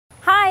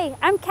Hi,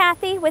 I'm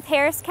Kathy with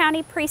Harris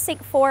County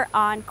Precinct 4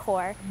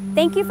 Encore.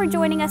 Thank you for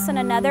joining us on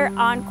another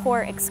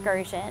Encore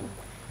Excursion.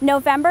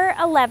 November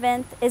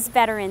 11th is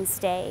Veterans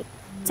Day.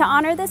 To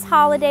honor this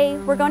holiday,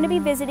 we're going to be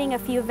visiting a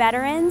few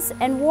veterans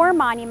and war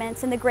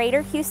monuments in the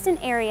greater Houston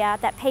area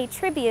that pay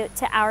tribute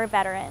to our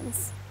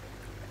veterans.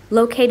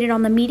 Located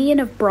on the median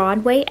of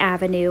Broadway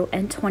Avenue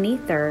and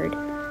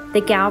 23rd,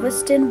 the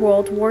Galveston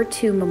World War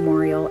II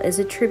Memorial is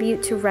a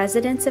tribute to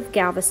residents of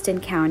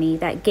Galveston County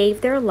that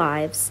gave their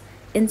lives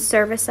in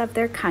service of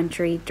their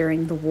country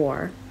during the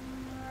war.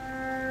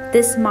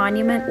 This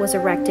monument was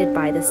erected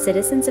by the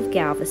citizens of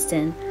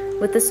Galveston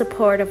with the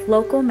support of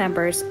local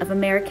members of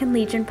American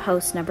Legion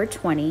Post No.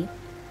 20,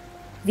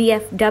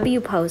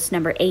 VFW Post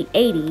No.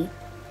 880,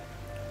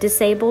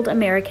 Disabled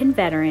American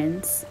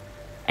Veterans,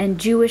 and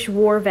Jewish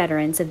war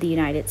veterans of the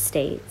United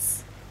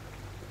States.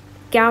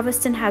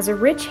 Galveston has a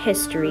rich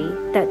history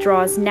that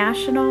draws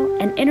national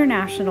and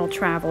international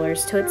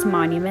travelers to its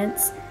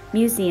monuments,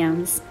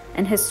 museums,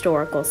 and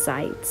historical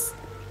sites.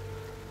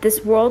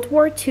 This World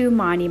War II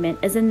monument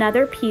is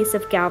another piece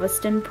of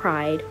Galveston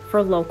pride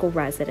for local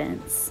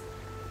residents.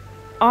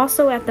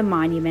 Also at the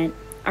monument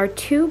are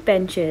two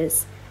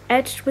benches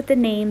etched with the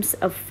names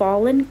of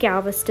fallen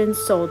Galveston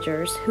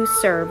soldiers who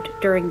served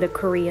during the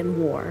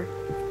Korean War.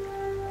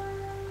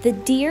 The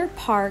Deer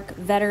Park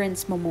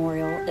Veterans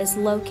Memorial is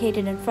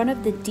located in front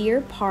of the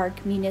Deer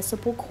Park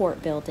Municipal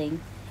Court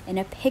building in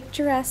a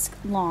picturesque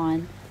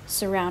lawn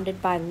surrounded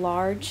by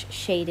large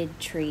shaded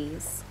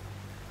trees.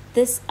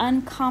 This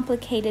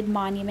uncomplicated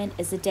monument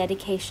is a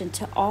dedication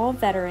to all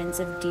veterans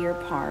of Deer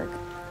Park,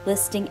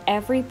 listing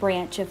every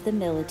branch of the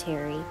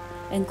military,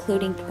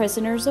 including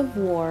prisoners of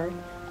war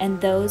and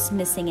those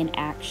missing in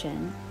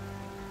action.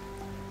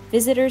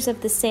 Visitors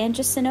of the San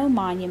Jacinto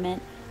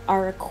Monument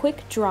are a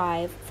quick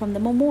drive from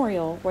the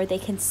memorial where they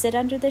can sit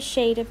under the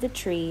shade of the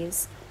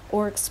trees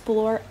or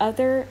explore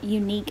other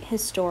unique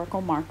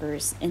historical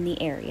markers in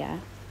the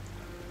area.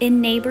 In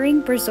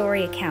neighboring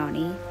Brazoria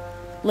County,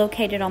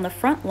 located on the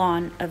front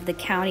lawn of the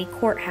county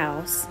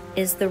courthouse,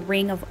 is the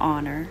Ring of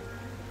Honor.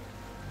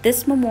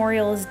 This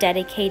memorial is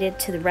dedicated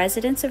to the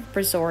residents of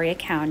Brazoria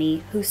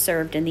County who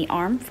served in the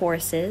armed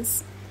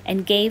forces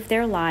and gave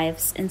their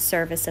lives in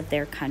service of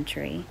their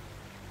country.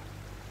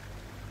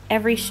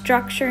 Every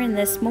structure in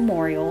this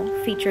memorial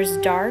features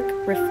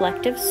dark,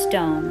 reflective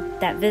stone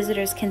that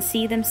visitors can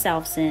see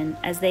themselves in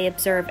as they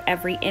observe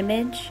every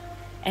image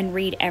and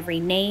read every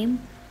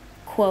name,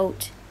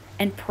 quote,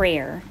 and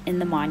prayer in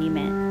the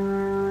monument.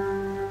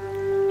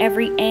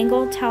 Every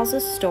angle tells a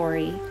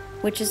story,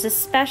 which is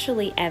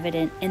especially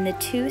evident in the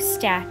two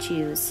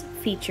statues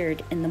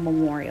featured in the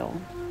memorial.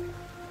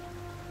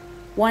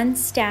 One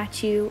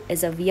statue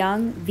is of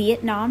young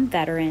Vietnam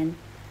veteran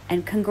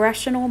and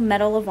Congressional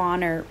Medal of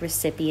Honor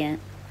recipient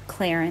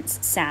Clarence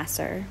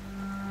Sasser.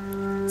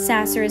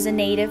 Sasser is a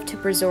native to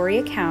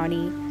Brazoria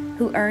County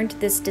who earned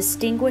this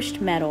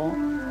distinguished medal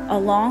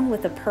along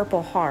with a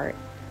Purple Heart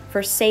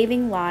for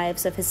saving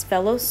lives of his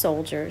fellow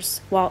soldiers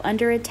while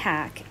under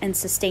attack and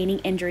sustaining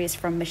injuries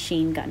from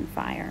machine gun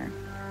fire.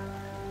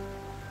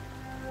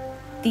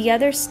 The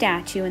other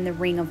statue in the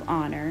Ring of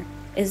Honor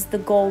is the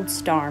Gold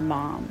Star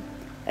Mom,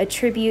 a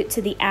tribute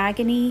to the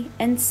agony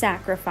and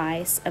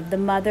sacrifice of the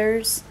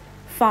mothers,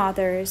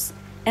 fathers,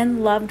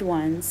 and loved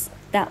ones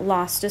that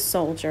lost a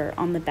soldier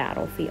on the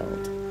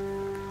battlefield.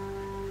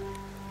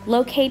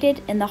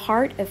 Located in the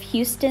heart of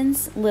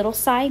Houston's Little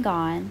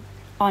Saigon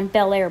on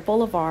Bel Air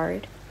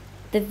Boulevard,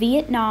 the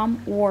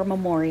Vietnam War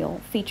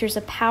Memorial features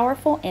a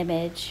powerful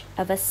image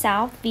of a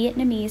South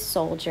Vietnamese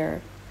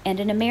soldier and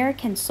an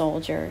American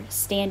soldier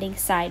standing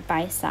side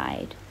by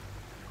side.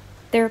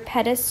 Their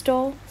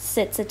pedestal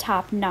sits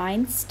atop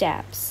 9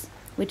 steps,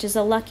 which is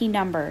a lucky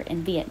number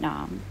in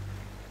Vietnam.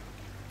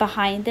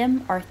 Behind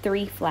them are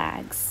 3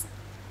 flags: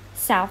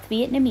 South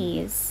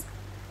Vietnamese,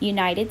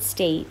 United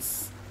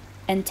States,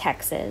 and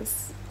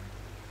Texas.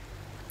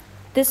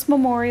 This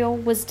memorial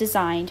was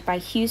designed by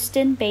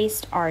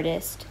Houston-based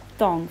artist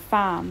Thong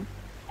Pham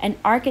and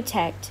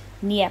architect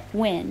Nhiep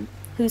Nguyen,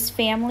 whose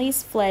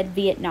families fled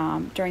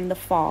Vietnam during the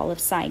fall of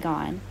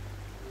Saigon.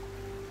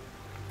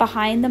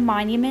 Behind the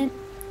monument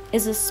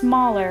is a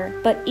smaller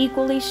but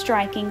equally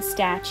striking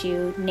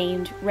statue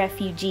named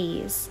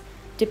Refugees,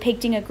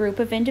 depicting a group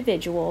of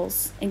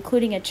individuals,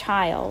 including a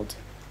child,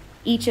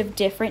 each of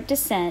different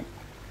descent,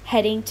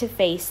 heading to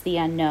face the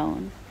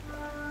unknown.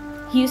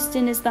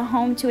 Houston is the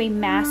home to a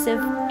massive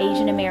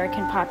Asian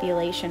American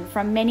population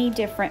from many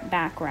different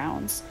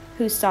backgrounds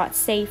who sought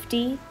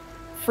safety,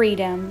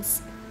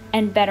 freedoms,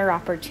 and better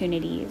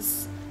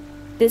opportunities.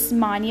 This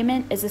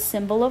monument is a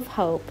symbol of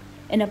hope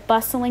in a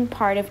bustling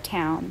part of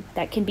town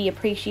that can be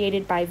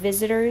appreciated by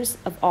visitors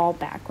of all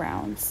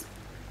backgrounds.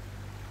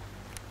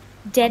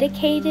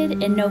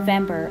 Dedicated in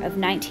November of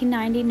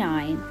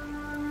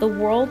 1999, the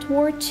World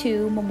War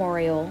II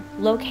Memorial,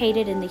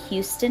 located in the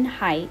Houston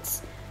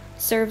Heights,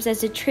 serves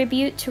as a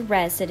tribute to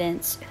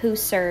residents who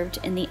served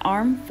in the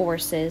armed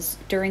forces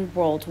during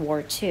World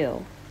War II.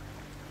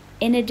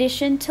 In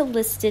addition to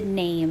listed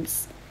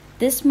names,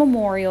 This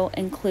memorial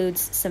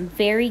includes some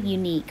very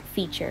unique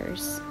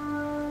features.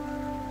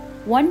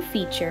 One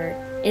feature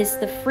is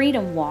the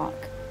Freedom Walk,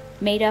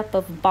 made up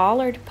of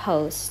bollard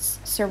posts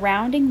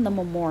surrounding the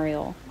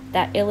memorial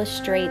that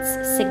illustrates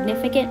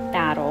significant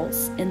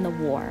battles in the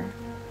war.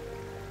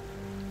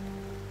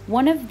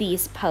 One of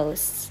these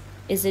posts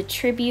is a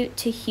tribute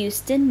to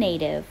Houston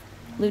native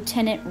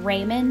Lieutenant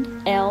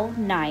Raymond L.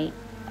 Knight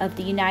of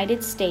the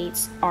United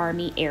States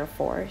Army Air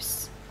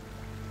Force.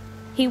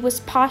 He was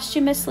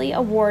posthumously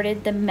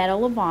awarded the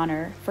Medal of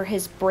Honor for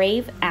his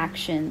brave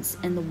actions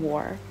in the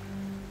war.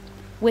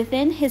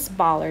 Within his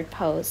bollard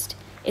post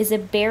is a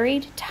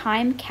buried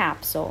time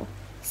capsule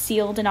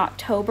sealed in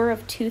October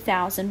of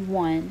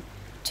 2001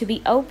 to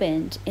be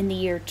opened in the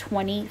year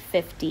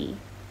 2050.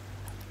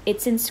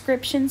 Its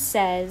inscription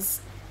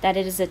says that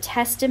it is a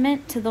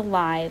testament to the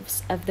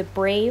lives of the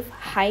brave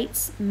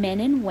Heights men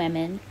and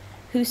women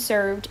who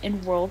served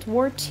in World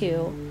War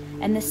II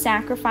and the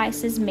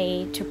sacrifices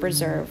made to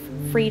preserve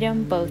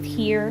freedom both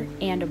here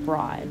and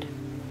abroad.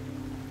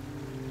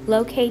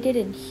 Located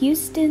in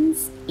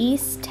Houston's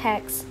East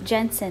Tex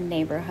Jensen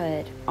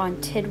neighborhood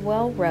on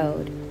Tidwell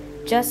Road,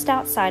 just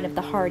outside of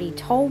the Hardy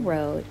Toll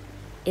Road,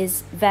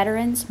 is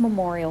Veterans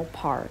Memorial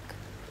Park.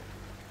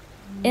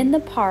 In the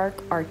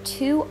park are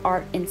two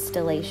art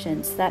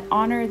installations that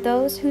honor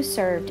those who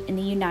served in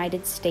the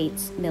United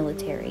States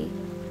military.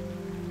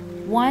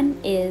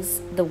 One is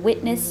the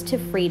Witness to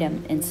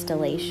Freedom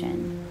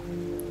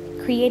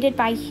installation. Created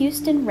by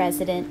Houston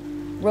resident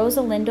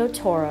Rosalindo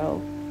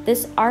Toro,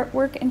 this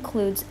artwork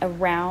includes a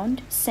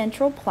round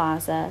central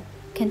plaza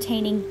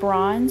containing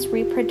bronze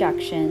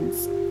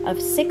reproductions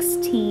of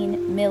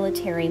 16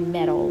 military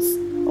medals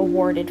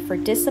awarded for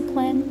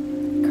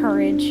discipline,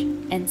 courage,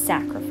 and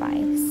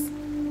sacrifice.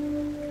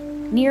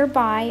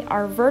 Nearby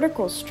are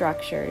vertical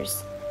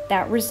structures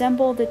that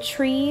resemble the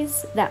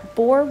trees that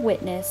bore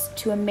witness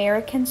to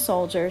American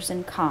soldiers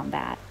in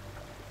combat.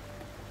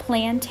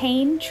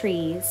 Plantain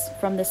trees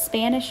from the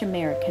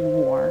Spanish-American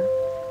War,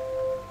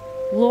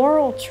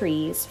 laurel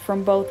trees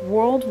from both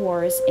world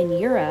wars in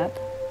Europe,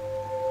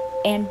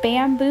 and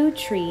bamboo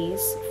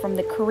trees from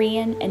the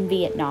Korean and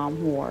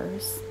Vietnam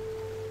Wars.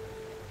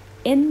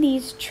 In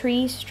these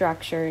tree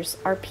structures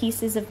are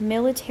pieces of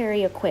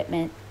military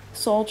equipment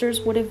soldiers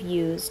would have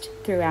used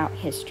throughout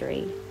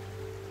history.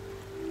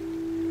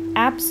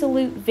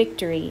 Absolute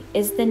Victory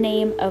is the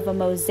name of a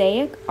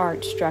mosaic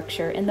art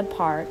structure in the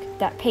park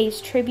that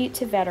pays tribute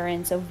to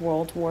veterans of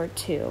World War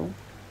II.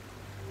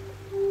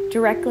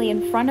 Directly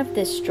in front of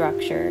this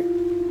structure,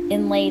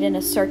 inlaid in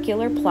a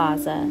circular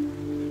plaza,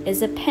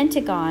 is a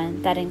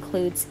pentagon that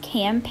includes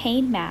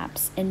campaign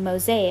maps and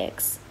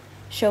mosaics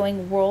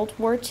showing World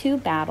War II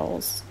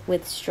battles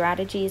with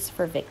strategies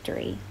for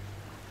victory.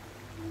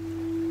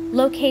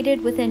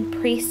 Located within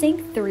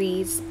Precinct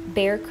 3's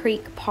Bear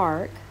Creek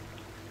Park,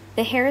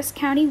 the Harris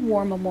County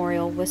War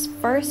Memorial was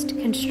first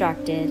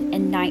constructed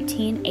in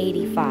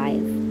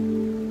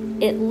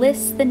 1985. It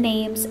lists the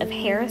names of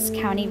Harris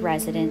County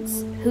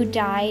residents who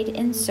died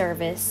in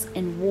service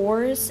in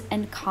wars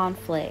and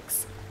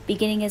conflicts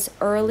beginning as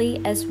early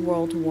as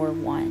World War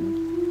I.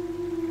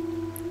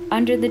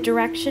 Under the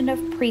direction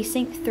of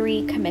Precinct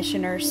 3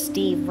 Commissioner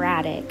Steve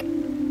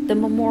Raddick, the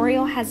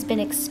memorial has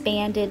been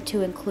expanded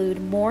to include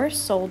more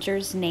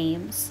soldiers'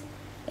 names,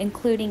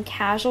 including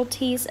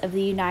casualties of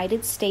the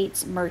United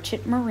States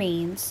Merchant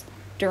Marines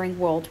during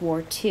World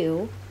War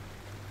II,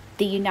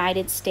 the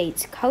United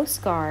States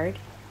Coast Guard,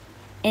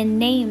 and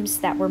names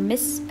that were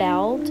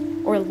misspelled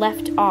or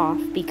left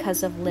off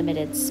because of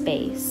limited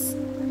space.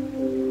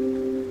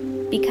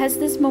 Because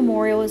this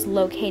memorial is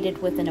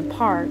located within a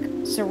park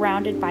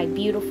surrounded by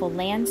beautiful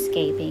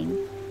landscaping,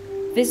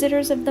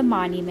 visitors of the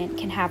monument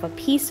can have a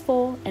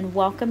peaceful and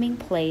welcoming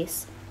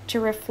place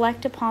to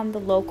reflect upon the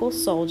local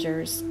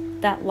soldiers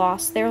that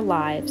lost their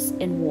lives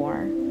in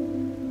war.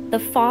 The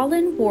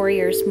Fallen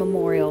Warriors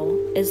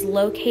Memorial is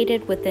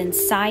located within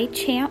Cy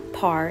Champ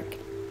Park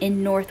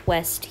in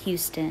Northwest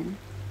Houston.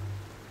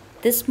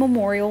 This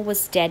memorial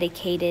was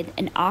dedicated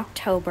in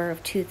October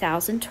of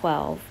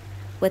 2012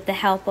 with the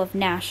help of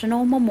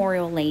National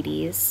Memorial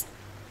Ladies,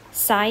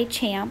 Cy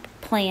Champ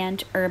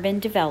Planned Urban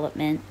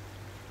Development,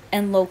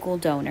 and local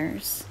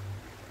donors.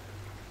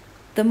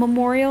 The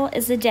memorial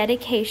is a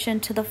dedication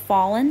to the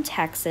fallen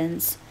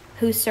Texans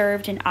who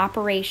served in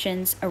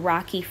Operations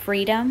Iraqi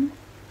Freedom,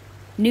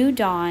 New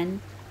Dawn,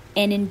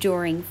 and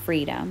Enduring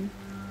Freedom.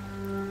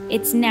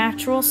 Its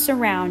natural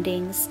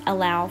surroundings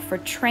allow for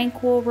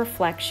tranquil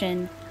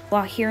reflection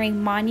while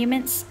hearing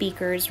monument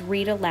speakers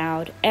read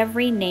aloud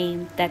every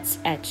name that's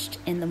etched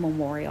in the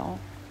memorial.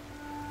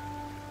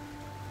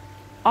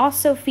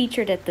 Also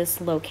featured at this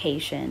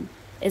location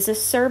is a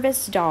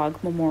service dog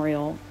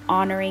memorial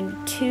honoring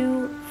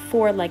two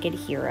four-legged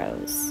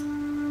heroes.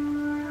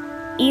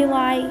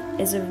 Eli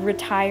is a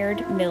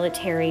retired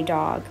military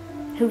dog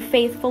who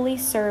faithfully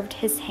served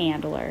his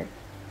handler,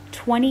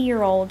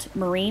 20-year-old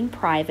Marine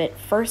Private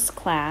First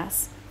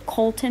Class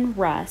Colton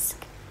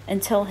Rusk,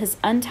 until his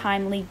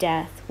untimely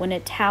death when a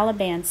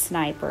Taliban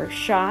sniper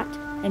shot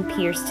and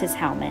pierced his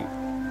helmet.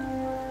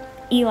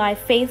 Eli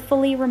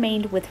faithfully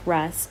remained with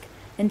Rusk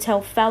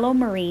until fellow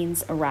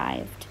Marines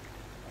arrived.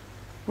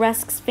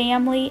 Rusk's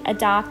family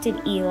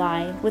adopted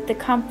Eli with the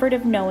comfort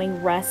of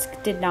knowing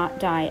Rusk did not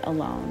die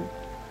alone.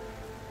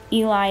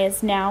 Eli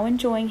is now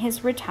enjoying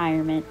his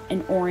retirement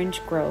in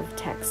Orange Grove,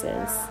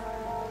 Texas.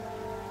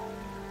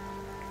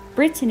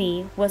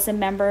 Brittany was a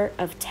member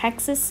of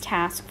Texas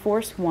Task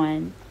Force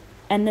 1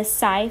 and the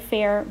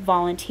Cy-Fair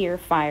Volunteer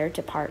Fire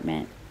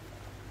Department.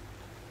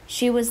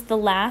 She was the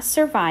last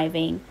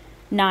surviving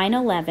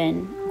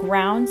 9/11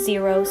 Ground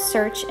Zero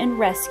search and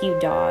rescue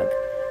dog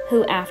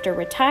who, after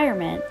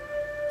retirement,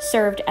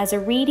 served as a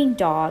reading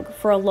dog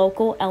for a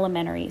local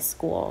elementary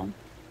school.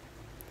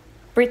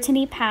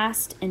 Brittany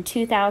passed in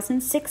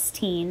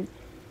 2016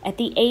 at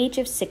the age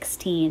of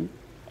 16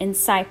 in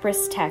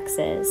Cypress,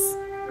 Texas,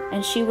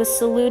 and she was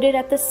saluted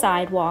at the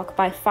sidewalk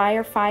by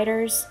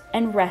firefighters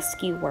and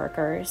rescue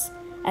workers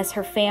as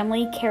her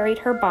family carried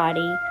her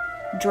body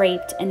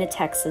draped in a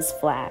Texas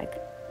flag.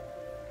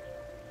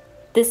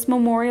 This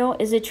memorial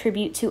is a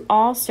tribute to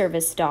all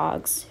service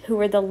dogs who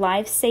were the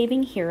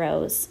life-saving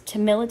heroes to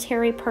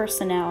military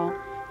personnel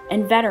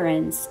and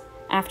veterans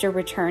after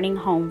returning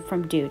home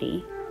from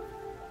duty.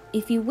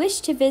 If you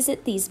wish to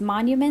visit these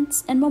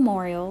monuments and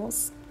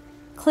memorials,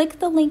 click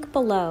the link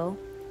below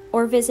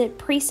or visit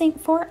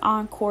Precinct 4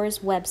 Encore's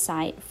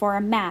website for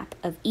a map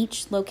of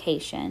each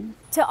location.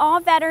 To all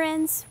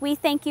veterans, we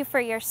thank you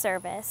for your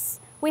service.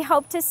 We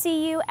hope to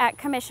see you at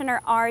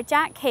Commissioner R.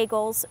 Jack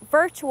Hagel's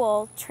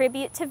virtual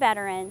Tribute to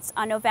Veterans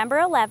on November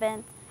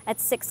 11th at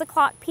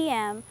 6:00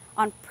 p.m.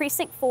 on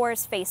Precinct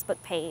 4's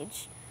Facebook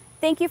page.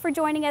 Thank you for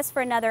joining us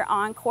for another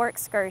Encore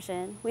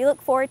Excursion. We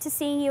look forward to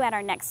seeing you at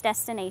our next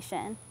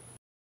destination.